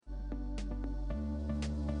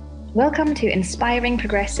Welcome to Inspiring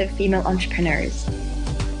Progressive Female Entrepreneurs, a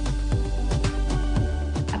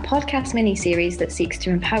podcast mini-series that seeks to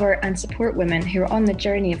empower and support women who are on the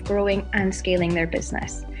journey of growing and scaling their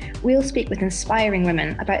business. We'll speak with inspiring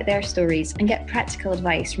women about their stories and get practical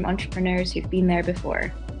advice from entrepreneurs who've been there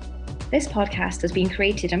before. This podcast has been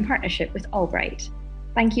created in partnership with Albright.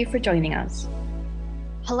 Thank you for joining us.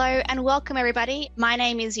 Hello and welcome everybody. My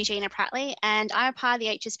name is Eugenia Prattley and I'm a part of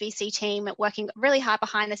the HSBC team working really hard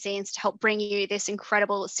behind the scenes to help bring you this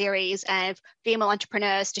incredible series of female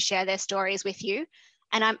entrepreneurs to share their stories with you.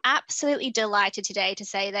 And I'm absolutely delighted today to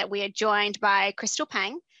say that we are joined by Crystal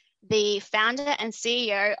Pang, the founder and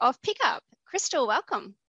CEO of Pickup. Crystal,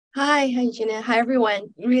 welcome. Hi Eugenia. Hi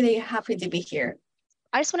everyone. Really happy to be here.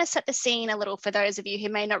 I just want to set the scene a little for those of you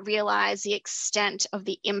who may not realize the extent of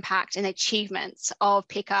the impact and achievements of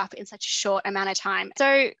Pickup in such a short amount of time.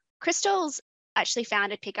 So Crystal's actually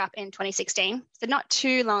founded Pickup in 2016, so not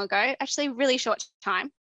too long ago, actually a really short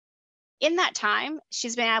time. In that time,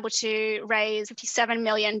 she's been able to raise $57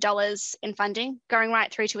 million in funding, going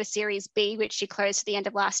right through to a Series B, which she closed at the end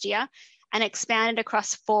of last year, and expanded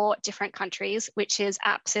across 4 different countries, which is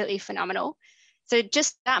absolutely phenomenal. So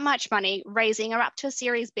just that much money, raising her up to a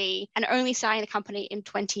Series B and only starting the company in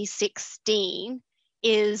 2016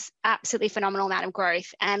 is absolutely phenomenal amount of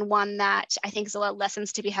growth, and one that I think is a lot of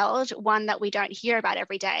lessons to be held, one that we don't hear about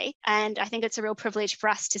every day. And I think it's a real privilege for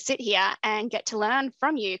us to sit here and get to learn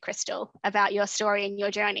from you, Crystal, about your story and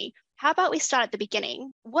your journey. How about we start at the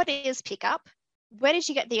beginning? What is Pickup? Where did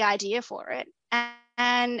you get the idea for it?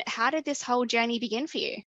 And how did this whole journey begin for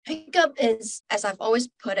you? Pickup is, as I've always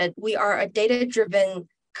put it, we are a data-driven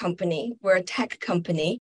company. We're a tech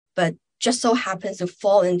company, but just so happens to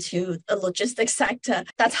fall into the logistics sector.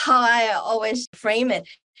 That's how I always frame it,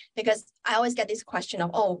 because I always get this question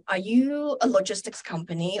of, are you a logistics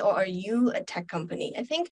company or are you a tech company? I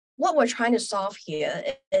think what we're trying to solve here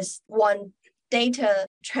is one, data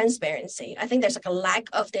transparency. I think there's like a lack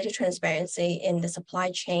of data transparency in the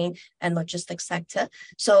supply chain and logistics sector.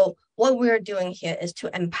 So what we're doing here is to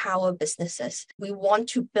empower businesses. We want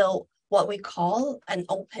to build what we call an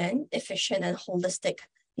open, efficient, and holistic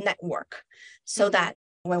network so that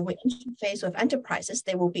when we interface with enterprises,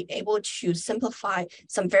 they will be able to simplify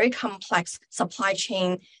some very complex supply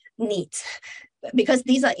chain needs, because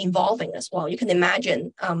these are evolving as well. You can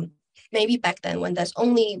imagine maybe back then when there's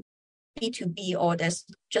only B2B or there's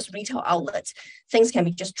just retail outlets, things can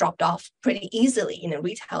be just dropped off pretty easily in a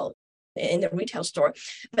retail store.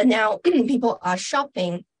 But now people are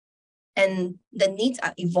shopping and the needs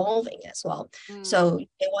are evolving as well. So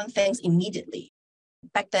they want things immediately.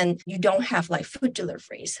 Back then, you don't have like food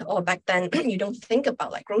deliveries, or back then you don't think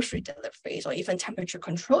about like grocery deliveries or even temperature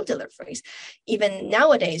control deliveries. Even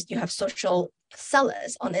nowadays, you have social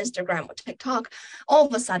sellers on Instagram or TikTok. All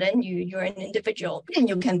of a sudden, you're an individual and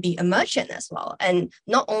you can be a merchant as well. And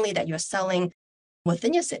not only that, you're selling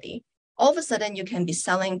within your city, all of a sudden you can be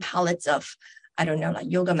selling pallets of, I don't know, like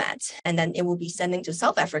yoga mats, and then it will be sending to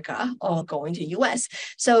South Africa or going to US.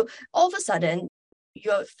 So all of a sudden,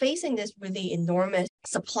 you're facing this really enormous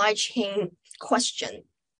supply chain question: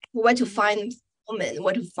 where to find women,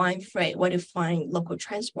 where to find freight, where to find local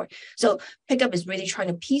transport. So Pickup is really trying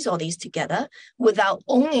to piece all these together without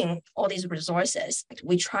owning all these resources.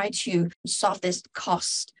 We try to solve this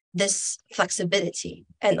cost, this flexibility,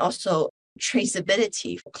 and also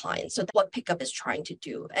traceability for clients. So that's what Pickup is trying to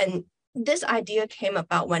do. And this idea came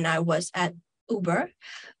about when I was at Uber,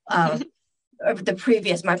 my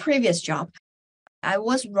previous job. I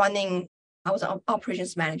was an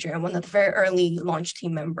operations manager and one of the very early launch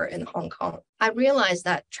team member in Hong Kong. I realized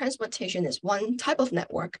that transportation is one type of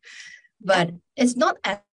network, but it's not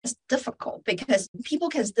as difficult because people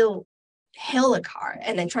can still hail a car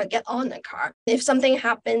and then try to get on the car. If something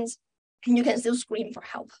happens, you can still scream for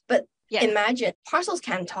help. But imagine parcels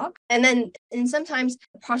can talk. And sometimes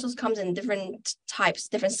parcels comes in different types,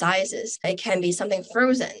 different sizes. It can be something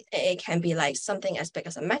frozen. It can be like something as big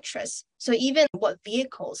as a mattress. So even what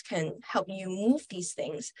vehicles can help you move these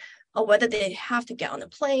things, or whether they have to get on a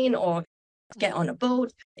plane or get on a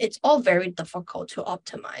boat, it's all very difficult to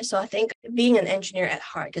optimize. So I think being an engineer at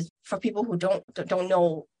heart, because for people who don't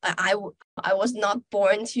know, I was not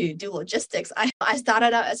born to do logistics. I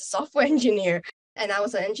started out as a software engineer. And I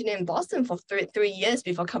was an engineer in Boston for three years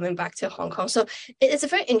before coming back to Hong Kong. So it's a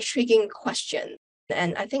very intriguing question.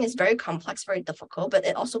 And I think it's very complex, very difficult, but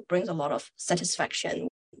it also brings a lot of satisfaction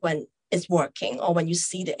when it's working or when you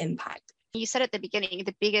see the impact. You said at the beginning,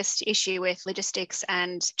 the biggest issue with logistics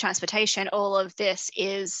and transportation, all of this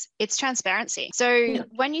is its transparency. So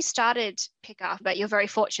when you started Pickup, but you're very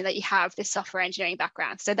fortunate that you have this software engineering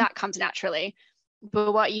background, so that comes naturally.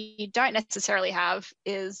 but what you don't necessarily have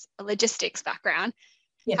is a logistics background.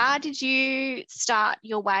 Yeah. How did you start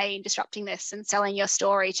your way in disrupting this and selling your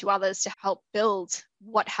story to others to help build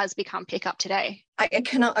what has become Pickup today? I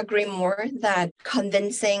cannot agree more that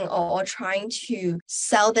convincing or trying to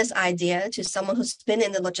sell this idea to someone who's been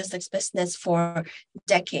in the logistics business for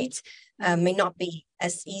decades may not be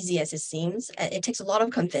as easy as it seems. It takes a lot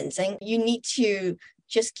of convincing. You need to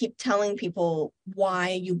just keep telling people why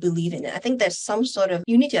you believe in it. I think there's some sort of,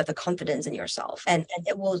 you need to have the confidence in yourself, and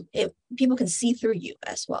people can see through you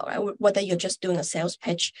as well, right? Whether you're just doing a sales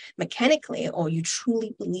pitch mechanically or you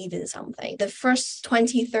truly believe in something. The first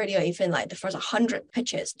 20, 30, or even like the first 100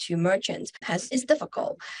 pitches to merchants is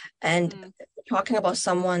difficult. And talking about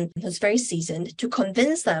someone who's very seasoned, to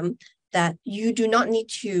convince them that you do not need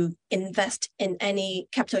to invest in any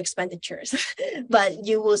capital expenditures, but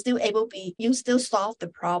you will still you still solve the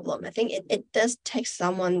problem. I think it does take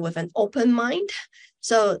someone with an open mind.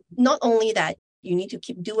 So not only that, you need to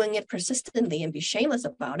keep doing it persistently and be shameless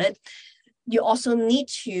about it. You also need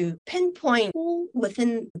to pinpoint who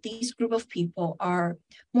within these group of people are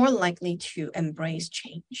more likely to embrace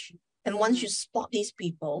change. And once you spot these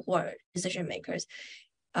people who are decision makers,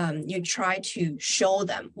 you try to show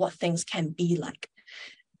them what things can be like.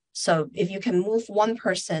 So if you can move one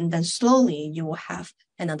person, then slowly you will have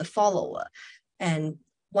another follower. And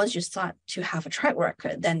once you start to have a track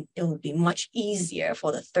record, then it will be much easier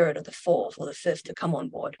for the third or the fourth or the fifth to come on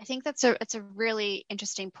board. I think it's a really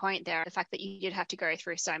interesting point there. The fact that you did have to go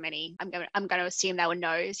through so many, I'm going to assume they were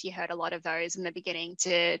no's. You heard a lot of those in the beginning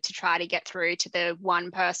to try to get through to the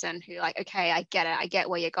one person who like, okay, I get it. I get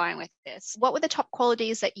where you're going with this. What were the top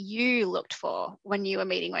qualities that you looked for when you were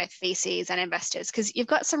meeting with VCs and investors? Because you've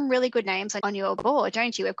got some really good names on your board,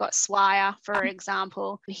 don't you? We've got Swire, for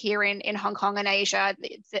example, here in Hong Kong and Asia.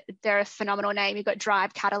 They're a phenomenal name. You've got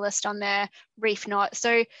Drive Catalyst on there, Reef Knot.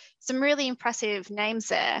 So some really impressive names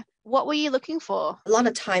there. What were you looking for? A lot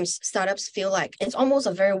of times startups feel like it's almost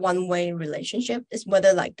a very one-way relationship. It's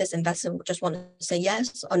whether like this investor will just want to say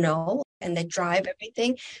yes or no, and they drive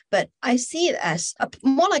everything. But I see it as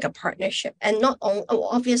more like a partnership, and not only,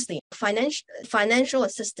 obviously financial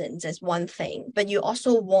assistance is one thing, but you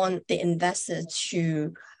also want the investor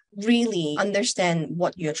to really understand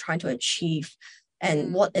what you're trying to achieve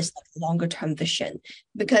and what is the longer term vision.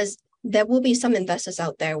 Because there will be some investors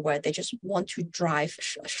out there where they just want to drive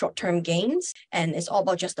short-term gains, and it's all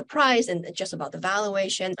about just the price and just about the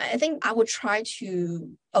valuation. I think I would try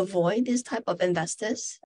to avoid this type of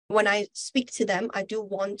investors. When I speak to them, I do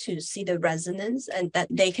want to see the resonance and that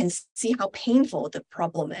they can see how painful the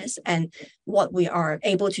problem is and what we are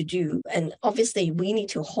able to do. And obviously, we need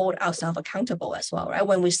to hold ourselves accountable as well, right?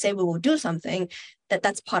 When we say we will do something,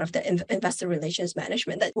 that's part of the investor relations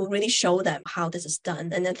management that will really show them how this is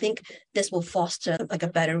done. And I think this will foster like a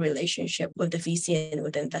better relationship with the VC and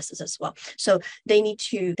with the investors as well. So they need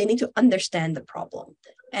to understand the problem,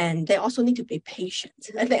 and they also need to be patient.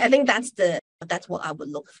 I think that's what I would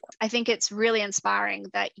look for. I think it's really inspiring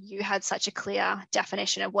that you had such a clear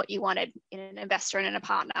definition of what you wanted in an investor and in a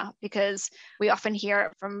partner, because we often hear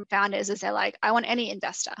it from founders as they're like, I want any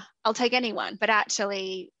investor, I'll take anyone. But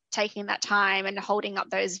actually taking that time and holding up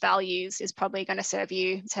those values is probably going to serve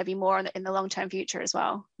you more in the long-term future as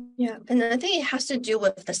well. Yeah, and I think it has to do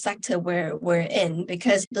with the sector where we're in,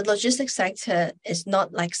 because the logistics sector is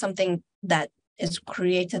not like something that is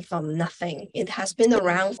created from nothing. It has been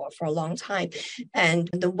around for a long time. And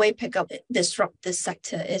the way Pickup disrupt this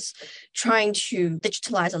sector is trying to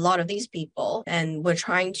digitalize a lot of these people. And we're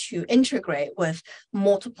trying to integrate with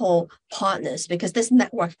multiple partners, because this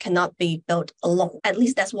network cannot be built alone. At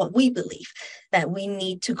least that's what we believe, that we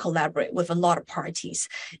need to collaborate with a lot of parties.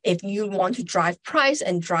 If you want to drive price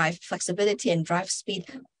and drive flexibility and drive speed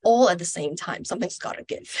all at the same time, something's got to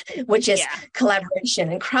give, which is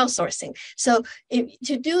collaboration and crowdsourcing. So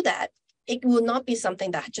to do that, it will not be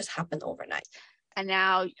something that just happened overnight. And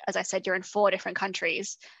now, as I said, you're in 4 different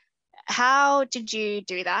countries. How did you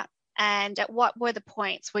do that? And at what were the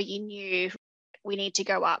points where you knew we need to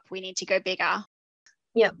go up, we need to go bigger?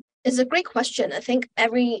 Yeah. It's a great question. I think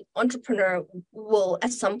every entrepreneur will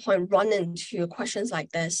at some point run into questions like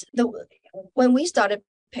this. When we started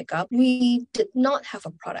Pickup, we did not have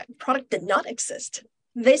a product. Product did not exist.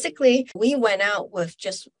 Basically, we went out with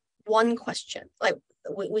just one question. Like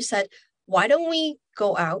we said, why don't we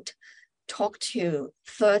go out, talk to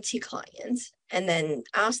 30 clients, and then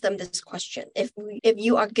ask them this question. If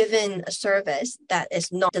you are given a service that is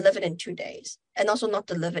not delivered in 2 days and also not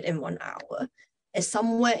delivered in 1 hour, is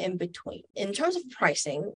somewhere in between. In terms of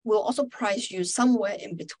pricing, we'll also price you somewhere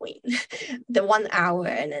in between the 1 hour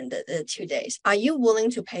and then the 2 days. Are you willing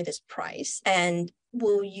to pay this price? And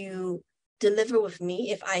will you deliver with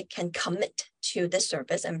me if I can commit to this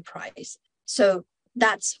service and price? So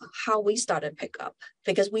that's how we started Pickup,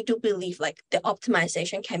 because we do believe like the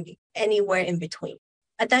optimization can be anywhere in between.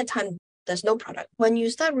 At that time, there's no product. When you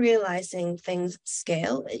start realizing things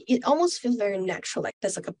scale, it almost feels very natural. Like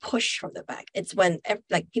there's like a push from the back. It's when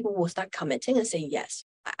like people will start committing and say, yes,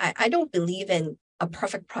 I don't believe in a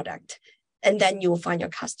perfect product. And then you will find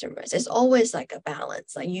your customers. It's always like a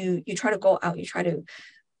balance. Like you try to go out, you try to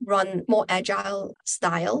run more agile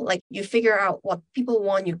style. Like you figure out what people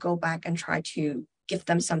want, you go back and try to give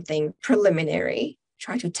them something preliminary,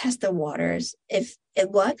 try to test the waters. If it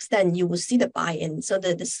works, then you will see the buy-in. So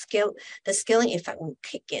the scaling effect will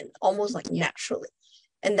kick in almost like naturally.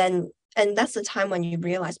 And that's the time when you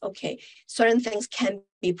realize, okay, certain things can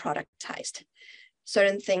be productized.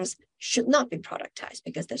 Certain things should not be productized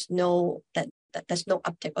because there's no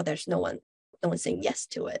uptick, or there's no one saying yes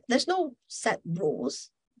to it. There's no set rules,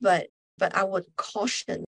 but I would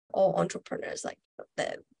caution all entrepreneurs like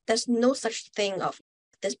that. There's no such thing of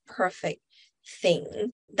this perfect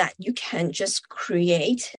thing that you can just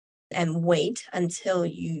create and wait until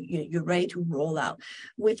you're ready to roll out.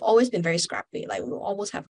 We've always been very scrappy. Like we'll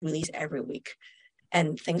almost have release every week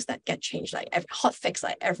and things that get changed, like hot fix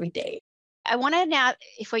like every day. I want to now,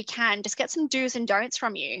 if we can, just get some do's and don'ts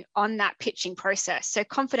from you on that pitching process. So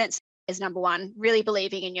confidence is number one, really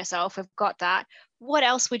believing in yourself. We've got that. What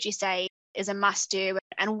else would you say is a must do,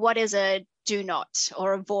 and what is a do not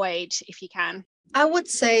or avoid if you can? I would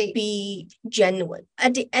say be genuine.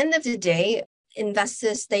 At the end of the day,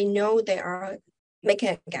 investors, they know they are making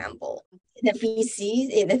a gamble. In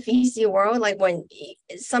the VC world, like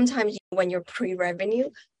sometimes when you're pre-revenue,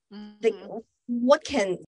 what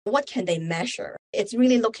can they measure? It's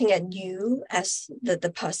really looking at you as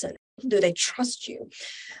the person. Do they trust you?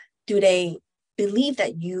 Do they believe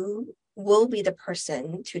that you will be the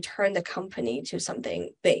person to turn the company to something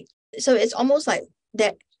big? So it's almost like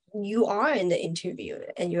that you are in the interview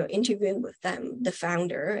and you're interviewing with them, the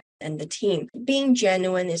founder and the team. Being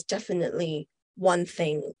genuine is definitely one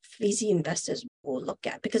thing VC investors will look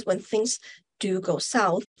at, because when things do go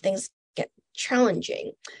south, things get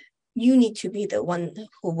challenging, you need to be the one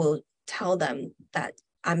who will tell them that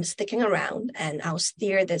I'm sticking around and I'll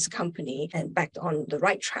steer this company and back on the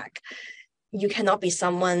right track. You cannot be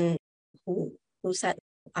someone who said,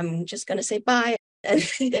 I'm just going to say bye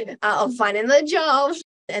and I'll find another job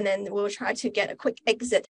and then we'll try to get a quick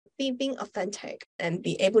exit. Being authentic and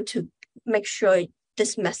be able to make sure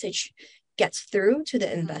this message gets through to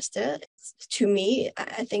the investor, to me,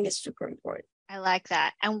 I think it's super important. I like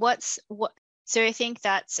that. And so I think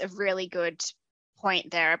that's a really good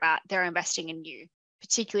point there about they're investing in you,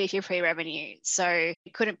 particularly if you're pre-revenue. So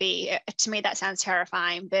it couldn't be, to me, that sounds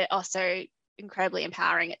terrifying, but also incredibly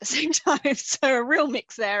empowering at the same time. So a real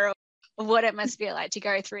mix there of what it must feel like to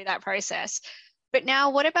go through that process. But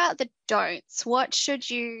now, what about the don'ts? What should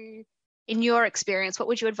you, in your experience, what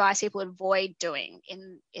would you advise people avoid doing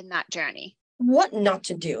in that journey? What not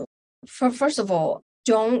to do? First of all,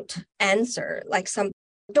 don't answer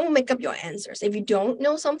don't make up your answers. If you don't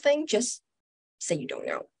know something, just say you don't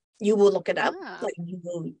know. You will look it up.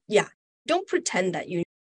 Don't pretend that you know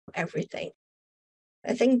everything.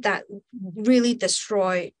 I think that really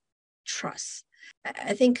destroys trust.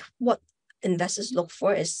 I think what investors look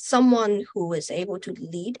for is someone who is able to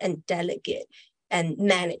lead and delegate and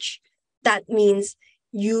manage. That means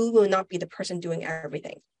you will not be the person doing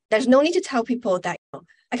everything. There's no need to tell people that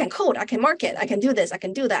I can code, I can market, I can do this, I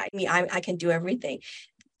can do that. I can do everything.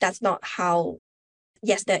 That's not how,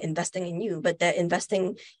 yes, they're investing in you, but they're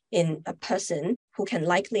investing in a person who can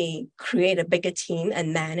likely create a bigger team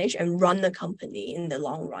and manage and run the company in the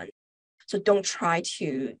long run. So don't try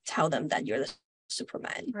to tell them that you're the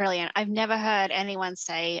Superman. Brilliant. I've never heard anyone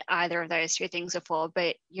say either of those two things before,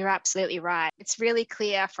 but you're absolutely right. It's really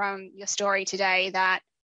clear from your story today that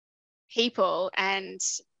people and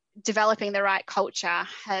developing the right culture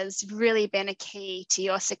has really been a key to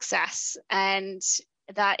your success. And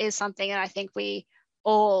that is something that I think we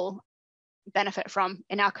all benefit from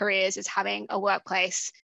in our careers, is having a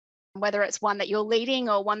workplace, whether it's one that you're leading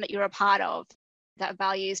or one that you're a part of, that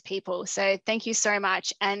values people. So thank you so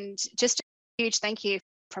much. And just a huge thank you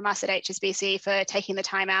from us at HSBC for taking the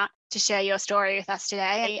time out to share your story with us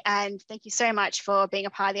today. And thank you so much for being a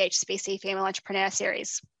part of the HSBC Female Entrepreneur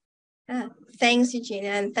Series. Thanks,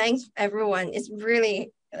 Eugenia, and thanks everyone. It's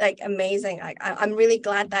really amazing. I'm really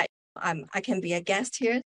glad that I can be a guest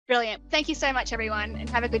here. Brilliant. Thank you so much, everyone, and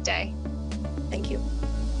have a good day. Thank you.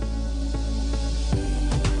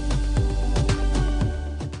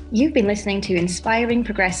 You've been listening to Inspiring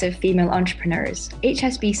Progressive Female Entrepreneurs,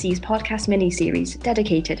 HSBC's podcast mini-series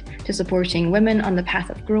dedicated to supporting women on the path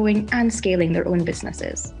of growing and scaling their own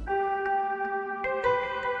businesses.